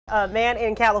A man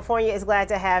in California is glad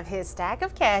to have his stack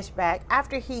of cash back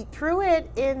after he threw it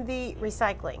in the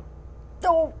recycling.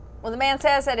 Oh, well, the man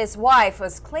says that his wife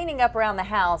was cleaning up around the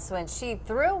house when she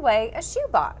threw away a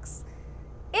shoebox.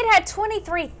 It had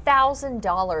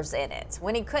 $23,000 in it.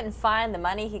 When he couldn't find the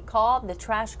money, he called the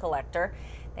trash collector.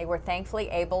 They were thankfully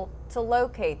able to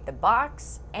locate the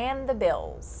box and the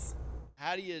bills.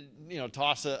 How do you,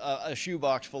 toss a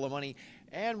shoebox full of money?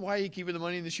 And why are you keeping the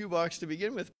money in the shoebox to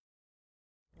begin with?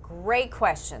 Great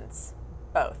questions,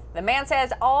 both. The man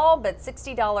says all but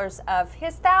 $60 of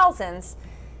his thousands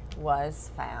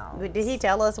was found. Did he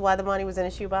tell us why the money was in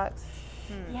a shoebox?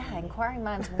 Yeah, inquiring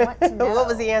minds want to know. What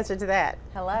was the answer to that?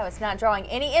 Hello, it's not drawing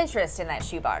any interest in that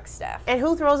shoebox stuff. And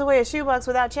who throws away a shoebox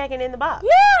without checking in the box?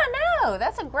 Yeah, no,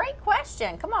 that's a great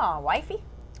question. Come on, wifey.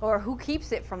 Or who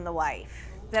keeps it from the wife?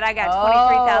 That I got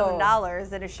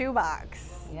 $23,000 in a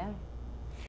shoebox. Yeah.